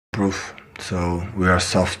improve. So we are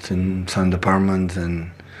soft in some departments,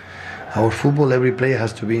 and our football, every player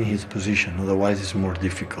has to be in his position. Otherwise, it's more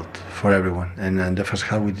difficult for everyone. And in the first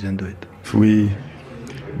half, we didn't do it. We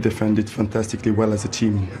defended fantastically well as a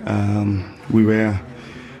team. We were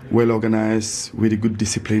well organized, with a good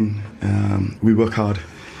discipline. We work hard.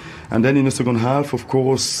 And then in the second half, of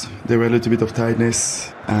course, there were a little bit of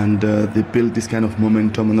tiredness, and they built this kind of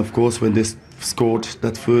momentum. And of course, when they scored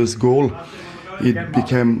that first goal, it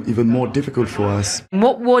became even more difficult for us.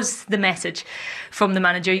 What was the message from the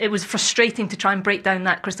manager? It was frustrating to try and break down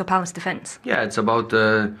that Crystal Palace defence. Yeah, it's about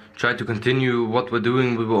try to continue what we're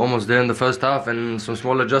doing. We were almost there in the first half, and some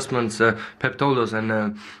small adjustments Pep told us,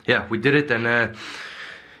 and yeah, we did it, and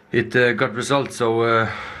it got results. So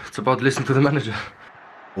it's about listening to the manager.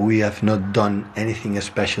 We have not done anything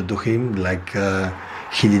special to him like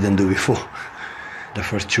he didn't do before. The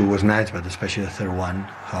first two was nice, but especially the third one,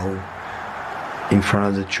 how in front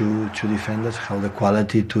of the two defenders, how the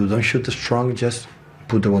quality to don't shoot strong, just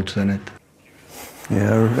put the ball to the net.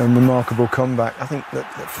 Yeah, a remarkable comeback. I think that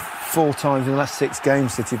 4 times in the last 6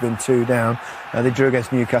 games City have been 2 down. They drew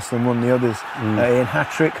against Newcastle and won the others. Ian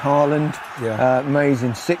hat-trick, Haaland,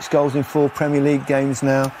 amazing. 6 goals in 4 Premier League games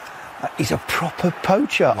now. He's a proper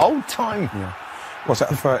poacher, old time. Yeah. What's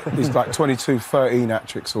that? He's like 22, 13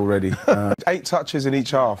 hat-tricks already. 8 touches in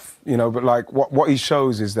each half, you know, but like what he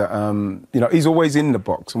shows is that, you know, he's always in the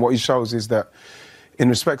box, and what he shows is that in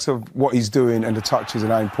respect of what he's doing and the touches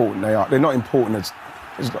and how important they are, they're not important,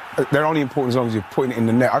 they're only important as long as you're putting it in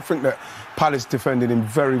the net. I think that Palace defended him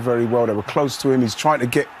very, very well. They were close to him. He's trying to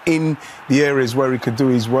get in the areas where he could do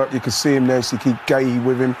his work. You could see him there, so you keep Gay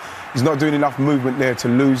with him. He's not doing enough movement there to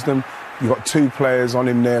lose them. You've got 2 players on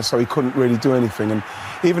him there, so he couldn't really do anything. And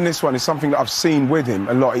even this one is something that I've seen with him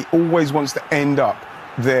a lot. He always wants to end up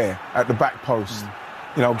there at the back post,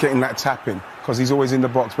 you know, getting that tap in, because he's always in the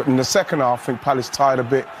box. But in the second half, I think Palace tired a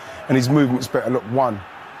bit, and his movement's better. Look, 1,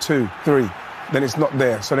 2, 3. Then it's not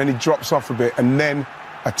there. So then he drops off a bit and then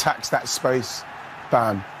attacks that space.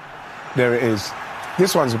 Bam. There it is.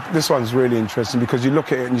 This one's really interesting, because you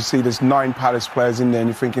look at it and you see there's 9 Palace players in there, and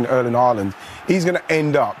you're thinking Erling Haaland, he's going to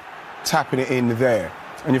end up tapping it in there.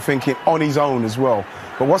 And you're thinking on his own as well.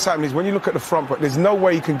 But what's happening is when you look at the front, but there's no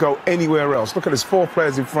way he can go anywhere else. Look at there's 4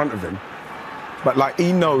 players in front of him. But like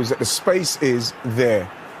he knows that the space is there.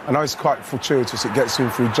 I know it's quite fortuitous, it gets him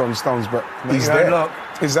through John Stones, but he's there.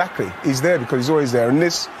 Exactly, he's there because he's always there. And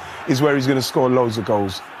this is where he's going to score loads of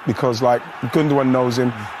goals, because like Gundogan knows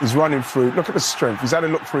him, he's running through. Look at the strength. He's had a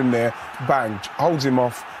look for him there, bang, holds him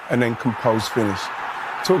off, and then composed finish.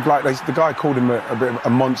 Talk like the guy called him a bit of a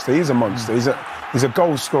monster. He's a monster. He's a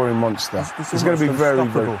goal-scoring monster. He's going to be very,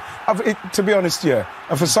 very... to be honest, yeah.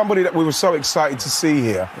 And for somebody that we were so excited to see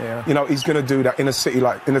here, you know, he's going to do that in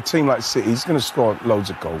a team like City. He's going to score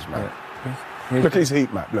loads of goals, man. Look at his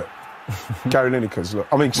heat map, look. Gary Lineker's, look.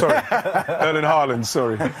 I mean, sorry. Erling Haaland,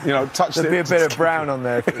 sorry. You know, touched it. There'd be a bit of brown on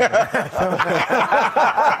there.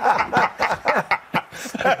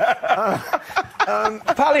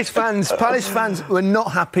 Palace fans were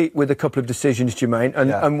not happy with a couple of decisions, Jermaine,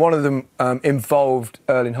 and one of them involved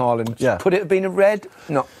Erling Haaland. Yeah. Could it have been a red?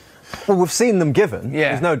 No. Well, we've seen them given. Yeah.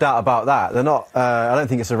 There's no doubt about that. They're not. I don't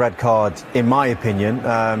think it's a red card, in my opinion.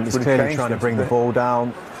 He's clearly trying to bring the ball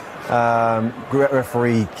down.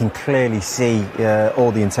 Referee can clearly see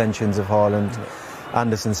all the intentions of Haaland.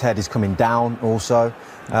 Anderson's head is coming down also.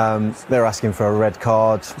 They're asking for a red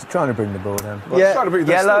card. He's trying to bring the ball down. Well, yeah,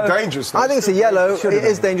 yellow. Dangerous. I think it's a yellow. It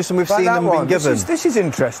is dangerous, and we've seen them being given. This is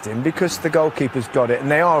interesting, because the goalkeeper's got it, and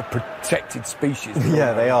they are a protected species.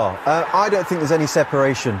 Yeah, they are. I don't think there's any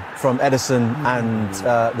separation from Ederson and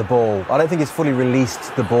the ball. I don't think it's fully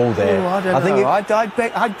released the ball there. Oh, I don't know.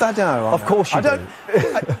 I don't know. Of course you do.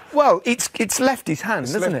 Well, it's left his hand,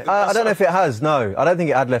 isn't it? I don't know if it has, no. I don't think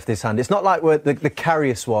it had left his hand. It's not like the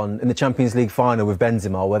Karius one in the Champions League final with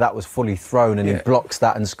Benzema, where that was fully thrown and he blocks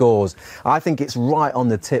that and scores. I think it's right on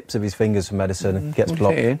the tips of his fingers from Ederson and gets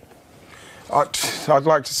blocked. I'd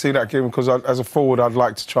like to see that given, because as a forward I'd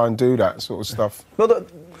like to try and do that sort of stuff. Well,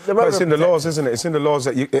 but it's in the laws, isn't it? It's in the laws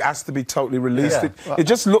that it has to be totally released. Yeah. It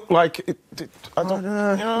just looked like I don't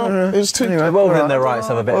know. It was too... Anyway, well within their rights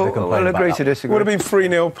have a bit of a complaint. We'll agree to disagree. Would have been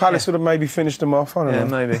 3-0. Palace would have maybe finished them off. I don't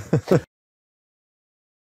know. Maybe.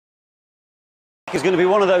 It's going to be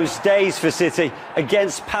one of those days for City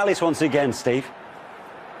against Palace once again, Steve.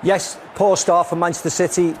 Yes, poor start for Manchester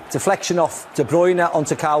City. Deflection off De Bruyne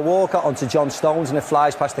onto Kyle Walker, onto John Stones, and it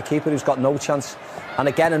flies past the keeper, who's got no chance. And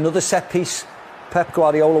again, another set piece. Pep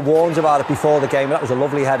Guardiola warned about it before the game. That was a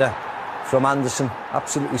lovely header from Anderson.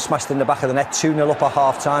 Absolutely smashed in the back of the net. 2-0 up at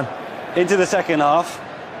half-time. Into the second half.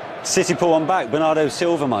 City pull one back. Bernardo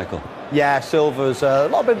Silva, Michael. Yeah, Silva's a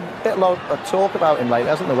bit of talk about him lately,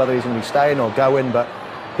 hasn't there? Whether he's going to be staying or going, but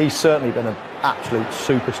he's certainly been an absolute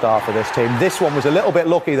superstar for this team. This one was a little bit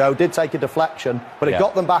lucky though. Did take a deflection, but it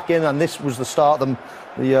got them back in, and this was the start of them.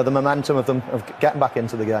 The momentum of them of getting back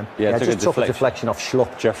into the game. Yeah, just took a deflection off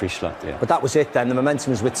Schlupp. Jeffrey Schlupp, yeah. But that was it then. The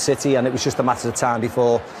momentum was with City, and it was just a matter of time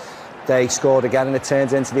before they scored again, and it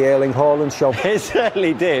turned into the Erling Haaland show. It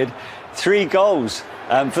certainly did. 3 goals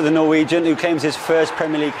for the Norwegian, who claims his first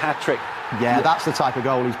Premier League hat-trick. Yeah, that's the type of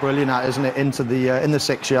goal he's brilliant at, isn't it? Into the in the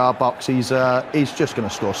 6-yard box, he's just going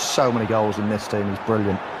to score so many goals in this team. He's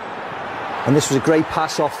brilliant. And this was a great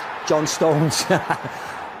pass off John Stones.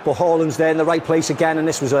 But Haaland's there in the right place again, and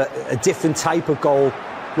this was a different type of goal.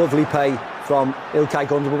 Lovely play from Ilkay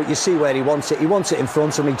Gundogan, but you see where he wants it. He wants it in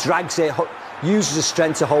front of him. He drags it, uses his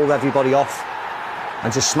strength to hold everybody off,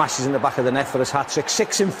 and just smashes in the back of the net for his hat-trick.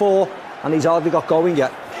 6 in 4, and he's hardly got going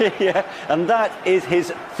yet. Yeah, and that is his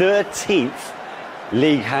 13th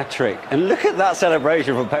league hat-trick. And look at that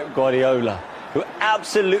celebration from Pep Guardiola, who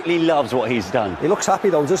absolutely loves what he's done. He looks happy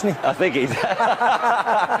though, doesn't he? I think he's...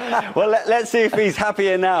 Well, let's see if he's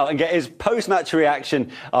happier now and get his post-match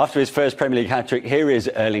reaction after his first Premier League hat-trick. Here is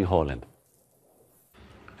Erling Haaland.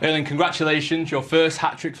 Erling, congratulations. Your first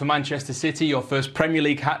hat-trick for Manchester City, your first Premier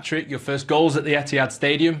League hat-trick, your first goals at the Etihad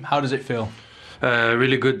Stadium. How does it feel?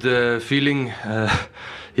 Really good feeling.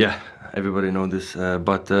 Yeah, everybody knows this.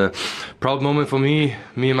 But proud moment for me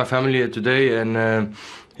and my family here today. And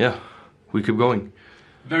yeah, we keep going.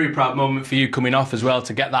 Very proud moment for you coming off as well,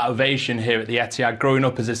 to get that ovation here at the Etihad. Growing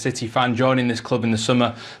up as a City fan, joining this club in the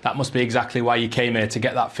summer, that must be exactly why you came here, to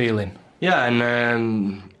get that feeling. Yeah,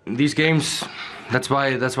 and these games, that's why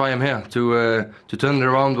I'm here, to turn it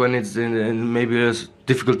around when it's in maybe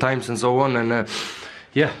difficult times and so on. And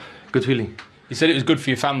yeah, good feeling. You said it was good for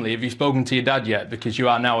your family. Have you spoken to your dad yet? Because you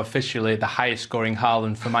are now officially the highest scoring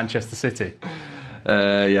Haaland for Manchester City.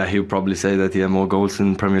 Yeah, he'll probably say that he had more goals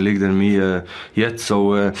in Premier League than me yet.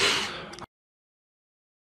 So